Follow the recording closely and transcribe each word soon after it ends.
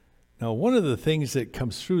Now, one of the things that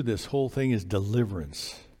comes through this whole thing is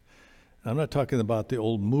deliverance. I'm not talking about the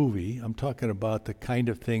old movie. I'm talking about the kind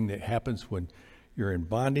of thing that happens when you're in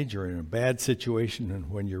bondage or in a bad situation, and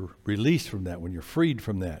when you're released from that, when you're freed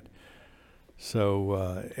from that. So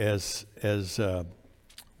as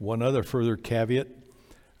one other further caveat,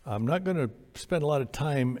 I'm not going to spend a lot of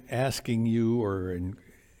time asking you or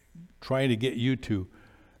trying to get you to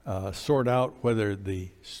sort out whether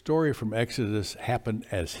the story from Exodus happened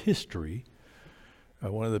as history.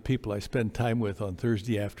 One of the people I spend time with on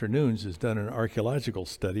Thursday afternoons has done an archaeological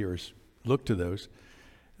study or looked to those.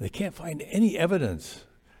 They can't find any evidence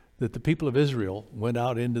that the people of Israel went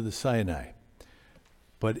out into the Sinai.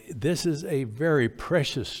 But this is a very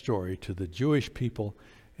precious story to the Jewish people,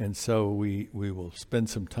 and so we will spend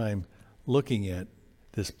some time looking at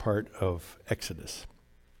this part of Exodus.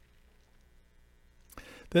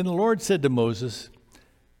 Then the Lord said to Moses,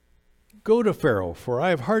 "Go to Pharaoh, for I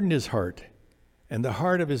have hardened his heart and the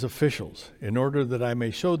heart of his officials, in order that I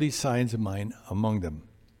may show these signs of mine among them,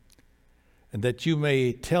 and that you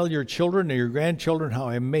may tell your children and your grandchildren how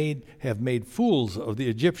I have made fools of the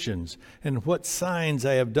Egyptians, and what signs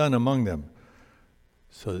I have done among them,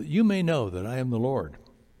 so that you may know that I am the Lord."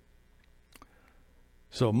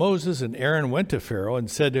 So Moses and Aaron went to Pharaoh and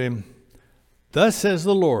said to him, "Thus says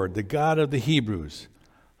the Lord, the God of the Hebrews,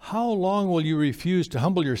 how long will you refuse to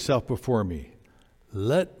humble yourself before me?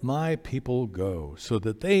 Let my people go, so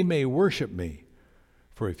that they may worship me.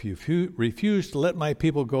 For if you refuse to let my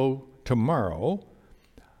people go tomorrow,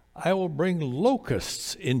 I will bring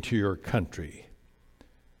locusts into your country.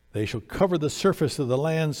 They shall cover the surface of the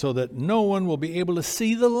land so that no one will be able to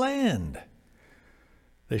see the land.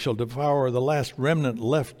 They shall devour the last remnant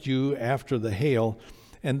left you after the hail,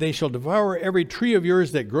 and they shall devour every tree of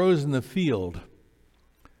yours that grows in the field.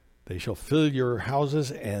 They shall fill your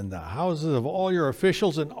houses and the houses of all your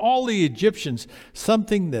officials and all the Egyptians,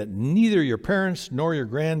 something that neither your parents nor your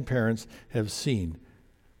grandparents have seen.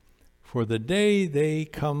 For the day they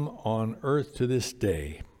come on earth to this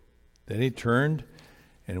day." Then he turned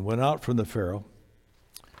and went out from the Pharaoh.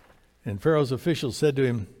 And Pharaoh's officials said to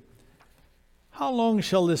him, "How long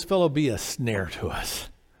shall this fellow be a snare to us?"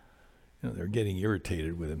 They're getting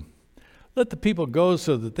irritated with him. "Let the people go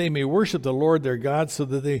so that they may worship the Lord their God, so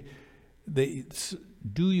that they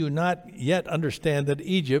do you not yet understand that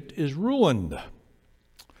Egypt is ruined?"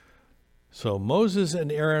 So Moses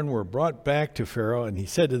and Aaron were brought back to Pharaoh, and he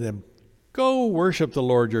said to them, "Go worship the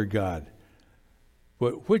Lord your God.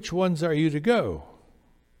 But which ones are you to go?"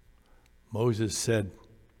 Moses said,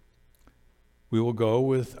 "We will go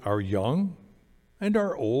with our young and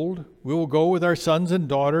our old. We will go with our sons and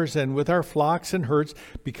daughters and with our flocks and herds,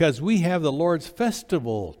 because we have the Lord's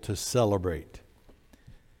festival to celebrate."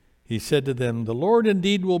 He said to them, "The Lord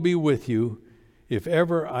indeed will be with you, if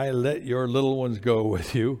ever I let your little ones go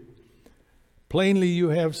with you. Plainly you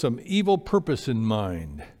have some evil purpose in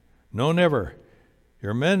mind. No, never.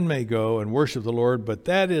 Your men may go and worship the Lord, but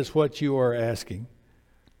that is what you are asking."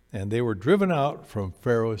 And they were driven out from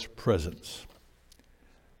Pharaoh's presence.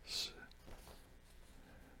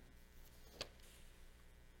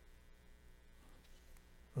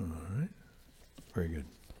 All right. Very good.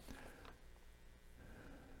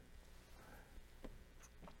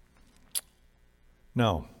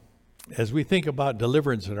 Now, as we think about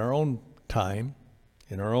deliverance in our own time,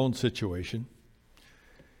 in our own situation,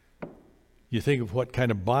 you think of what kind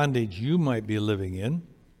of bondage you might be living in,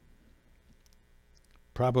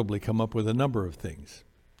 probably come up with a number of things.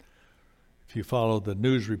 If you follow the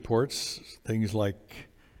news reports, things like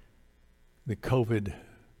the COVID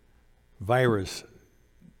virus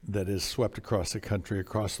that is swept across the country,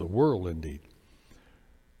 across the world indeed,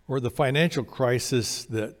 or the financial crisis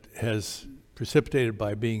that has precipitated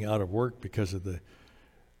by being out of work because of the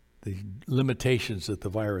limitations that the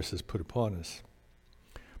virus has put upon us.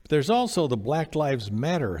 But there's also the Black Lives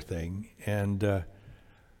Matter thing, and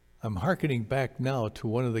I'm hearkening back now to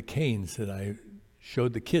one of the canes that I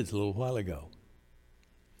showed the kids a little while ago.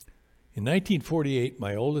 In 1948,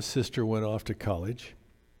 my oldest sister went off to college,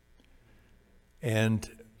 and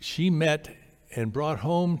she met and brought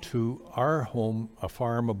home to our home, a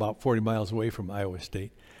farm about 40 miles away from Iowa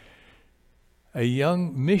State, a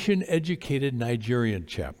young mission-educated Nigerian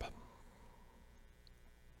chap,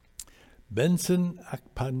 Benson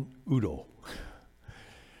Akpan-Udo.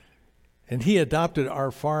 And he adopted our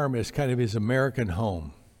farm as kind of his American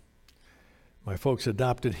home. My folks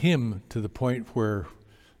adopted him to the point where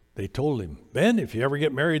they told him, "Ben, if you ever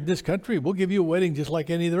get married in this country, we'll give you a wedding just like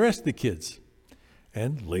any of the rest of the kids."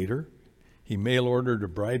 And later, he mail-ordered a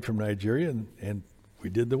bride from Nigeria, and we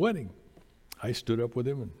did the wedding. I stood up with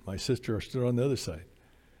him, and my sister stood on the other side.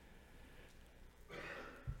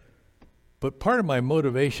 But part of my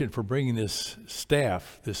motivation for bringing this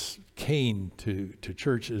staff, this cane to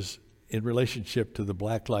church is in relationship to the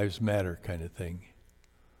Black Lives Matter kind of thing.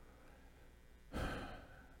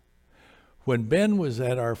 When Ben was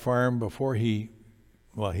at our farm before he'd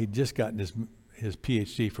just gotten his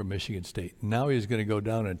PhD from Michigan State. Now he was going to go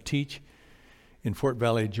down and teach in Fort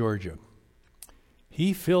Valley, Georgia.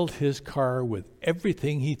 He filled his car with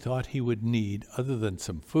everything he thought he would need other than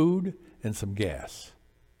some food and some gas.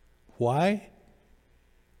 Why?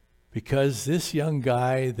 Because this young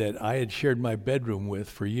guy that I had shared my bedroom with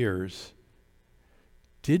for years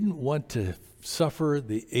didn't want to suffer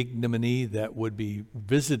the ignominy that would be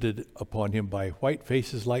visited upon him by white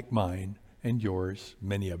faces like mine and yours,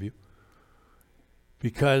 many of you,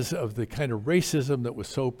 because of the kind of racism that was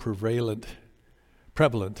so prevalent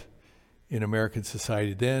in American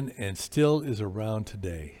society then and still is around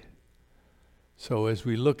today. So as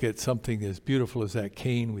we look at something as beautiful as that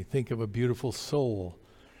cane, we think of a beautiful soul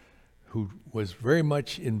who was very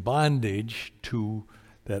much in bondage to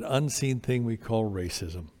that unseen thing we call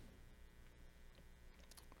racism.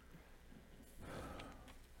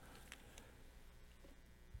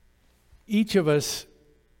 Each of us,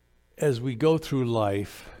 as we go through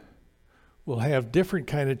life, will have different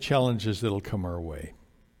kind of challenges that'll come our way.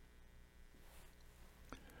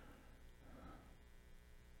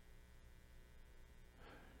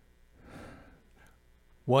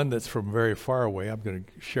 One that's from very far away. I'm going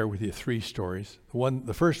to share with you 3 stories.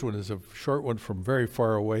 The first one is a short one from very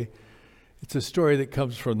far away. It's a story that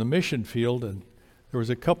comes from the mission field, and there was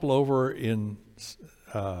a couple over in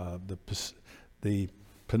the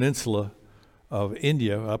peninsula of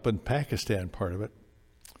India, up in Pakistan part of it.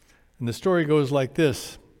 And the story goes like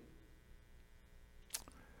this.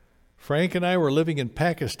 Frank and I were living in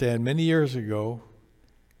Pakistan many years ago,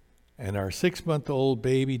 and our 6-month-old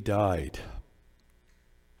baby died.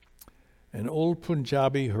 An old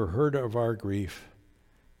Punjabi who heard of our grief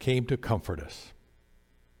came to comfort us.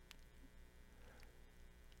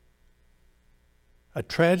 A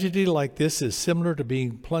tragedy like this is similar to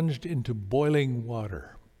being plunged into boiling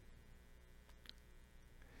water.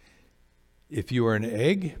 If you are an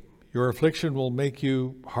egg, your affliction will make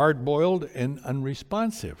you hard-boiled and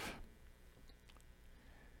unresponsive.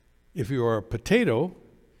 If you are a potato,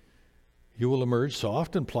 you will emerge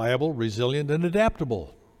soft and pliable, resilient and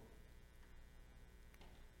adaptable.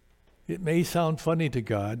 It may sound funny to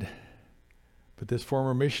God, but this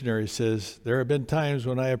former missionary says, there have been times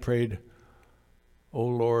when I have prayed, "Oh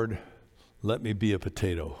Lord, let me be a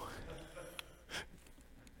potato."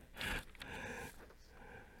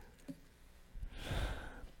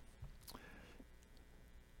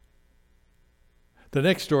 The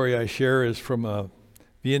next story I share is from a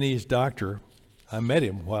Viennese doctor. I met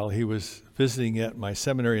him while he was visiting at my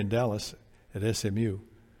seminary in Dallas at SMU.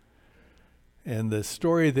 And the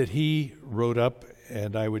story that he wrote up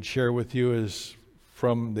and I would share with you is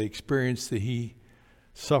from the experience that he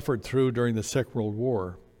suffered through during the Second World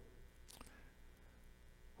War.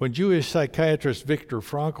 When Jewish psychiatrist Viktor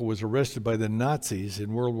Frankl was arrested by the Nazis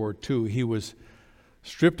in World War II, he was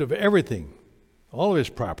stripped of everything, all of his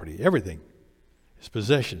property, everything, his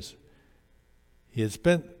possessions. He had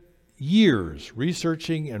spent years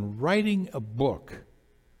researching and writing a book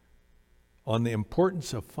on the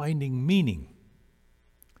importance of finding meaning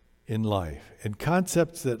in life and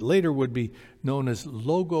concepts that later would be known as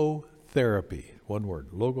logotherapy. One word,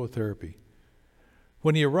 logotherapy.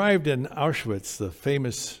 When he arrived in Auschwitz, the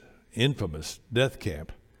famous, infamous death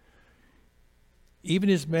camp, even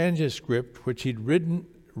his manuscript, which he'd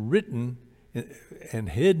written and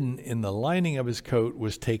hidden in the lining of his coat,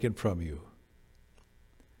 was taken from you.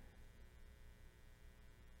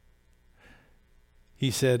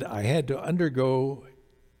 He said, I had to undergo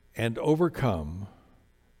and overcome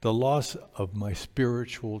the loss of my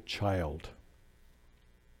spiritual child.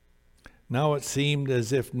 Now it seemed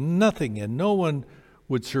as if nothing and no one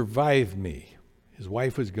would survive me. His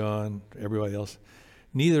wife was gone, everybody else.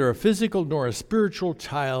 Neither a physical nor a spiritual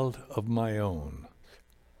child of my own.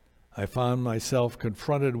 I found myself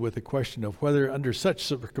confronted with the question of whether under such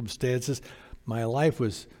circumstances my life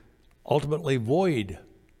was ultimately void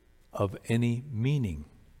of any meaning.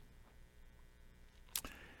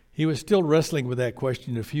 He was still wrestling with that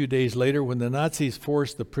question a few days later when the Nazis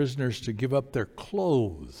forced the prisoners to give up their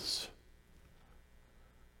clothes.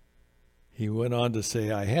 He went on to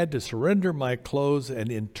say, I had to surrender my clothes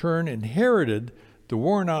and in turn inherited the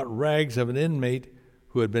worn-out rags of an inmate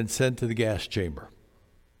who had been sent to the gas chamber.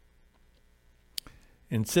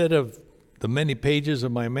 Instead of the many pages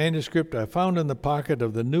of my manuscript, I found in the pocket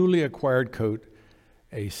of the newly acquired coat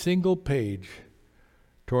a single page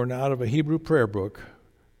torn out of a Hebrew prayer book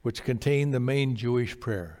which contain the main Jewish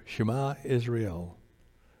prayer, Shema Israel.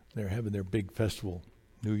 They're having their big festival,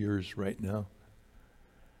 New Year's right now.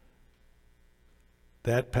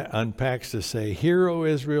 That unpacks to say, Hear, O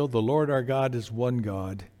Israel, the Lord our God is one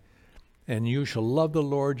God, and you shall love the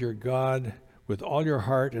Lord your God with all your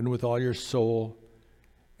heart and with all your soul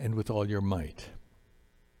and with all your might.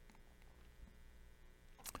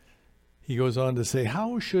 He goes on to say,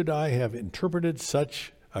 how should I have interpreted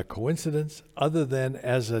such a coincidence other than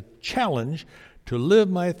as a challenge to live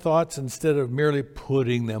my thoughts instead of merely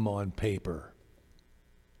putting them on paper?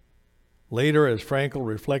 Later, as Frankl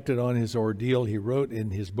reflected on his ordeal, he wrote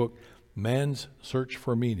in his book, Man's Search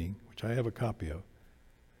for Meaning, which I have a copy of,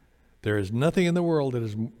 there is nothing in the world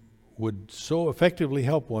that would so effectively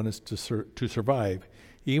help one as to survive,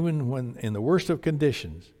 even when in the worst of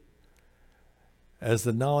conditions, as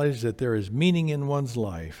the knowledge that there is meaning in one's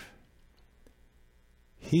life.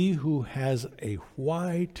 He who has a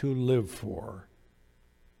why to live for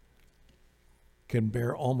can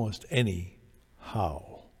bear almost any how.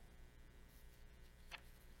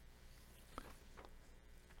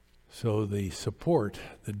 So the support,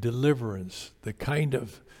 the deliverance, the kind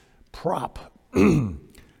of prop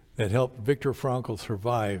that helped Viktor Frankl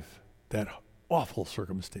survive that awful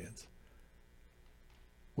circumstance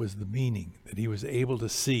was the meaning that he was able to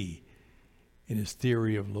see in his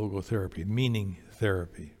theory of logotherapy, meaning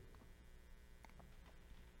therapy.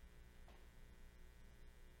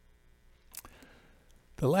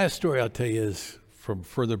 The last story I'll tell you is from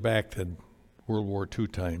further back than World War II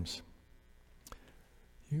times.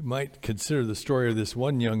 You might consider the story of this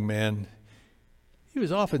one young man. He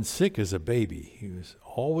was often sick as a baby. He was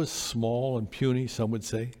always small and puny, some would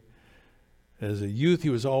say. As a youth, he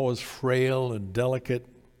was always frail and delicate.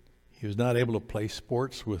 He was not able to play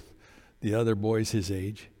sports with the other boys his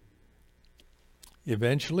age.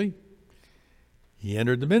 Eventually, he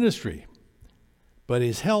entered the ministry. But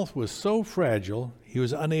his health was so fragile, he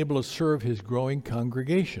was unable to serve his growing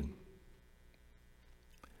congregation.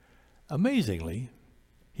 Amazingly,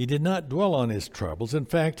 he did not dwell on his troubles. In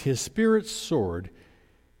fact, his spirit soared.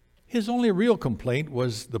 His only real complaint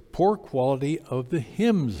was the poor quality of the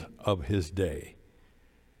hymns of his day.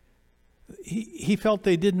 He felt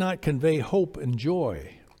they did not convey hope and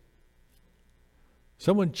joy.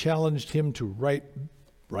 Someone challenged him to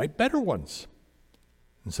write better ones,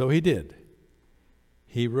 and so he did.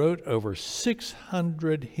 He wrote over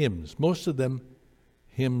 600 hymns, most of them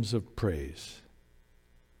hymns of praise.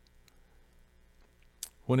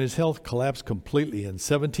 When his health collapsed completely in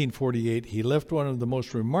 1748, he left one of the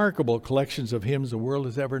most remarkable collections of hymns the world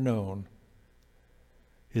has ever known.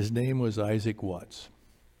 His name was Isaac Watts.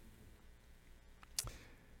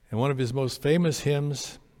 And one of his most famous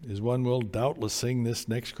hymns is one we'll doubtless sing this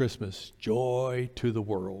next Christmas, Joy to the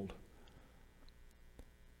World.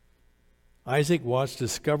 Isaac Watts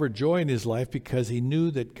discovered joy in his life because he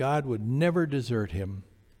knew that God would never desert him.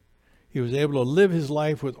 He was able to live his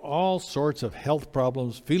life with all sorts of health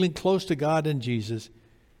problems, feeling close to God and Jesus.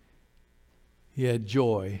 He had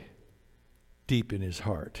joy deep in his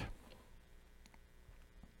heart.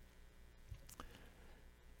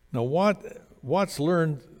 Now, Watts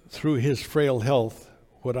learned through his frail health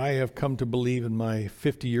what I have come to believe in my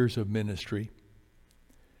 50 years of ministry.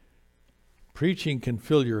 Preaching can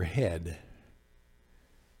fill your head.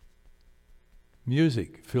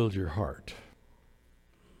 Music fills your heart.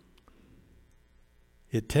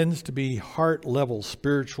 It tends to be heart-level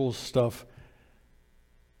spiritual stuff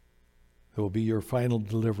that will be your final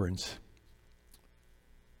deliverance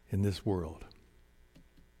in this world.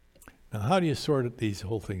 Now, how do you sort these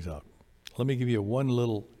whole things out? Let me give you one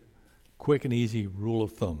little quick and easy rule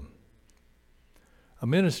of thumb. A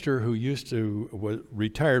minister who was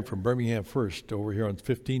retired from Birmingham First over here on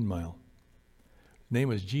 15 Mile, his name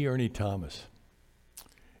was G. Ernie Thomas.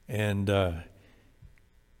 And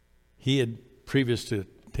he had, previous to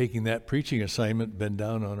taking that preaching assignment, been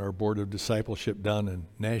down on our board of discipleship down in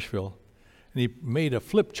Nashville. And he made a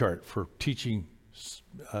flip chart for teaching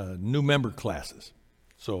new member classes.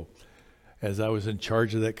 So as I was in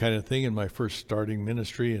charge of that kind of thing in my first starting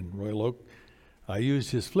ministry in Royal Oak, I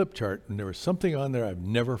used his flip chart, and there was something on there I've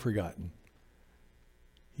never forgotten.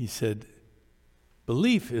 He said,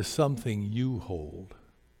 belief is something you hold.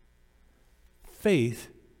 Faith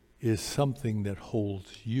is something that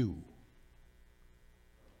holds you.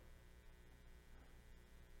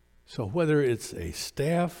 So whether it's a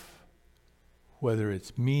staff, whether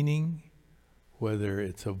it's meaning, whether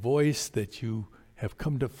it's a voice that you have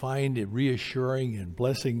come to find it reassuring and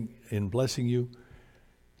blessing you,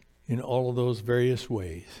 in all of those various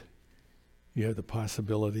ways, you have the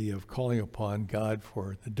possibility of calling upon God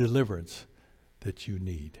for the deliverance that you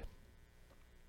need.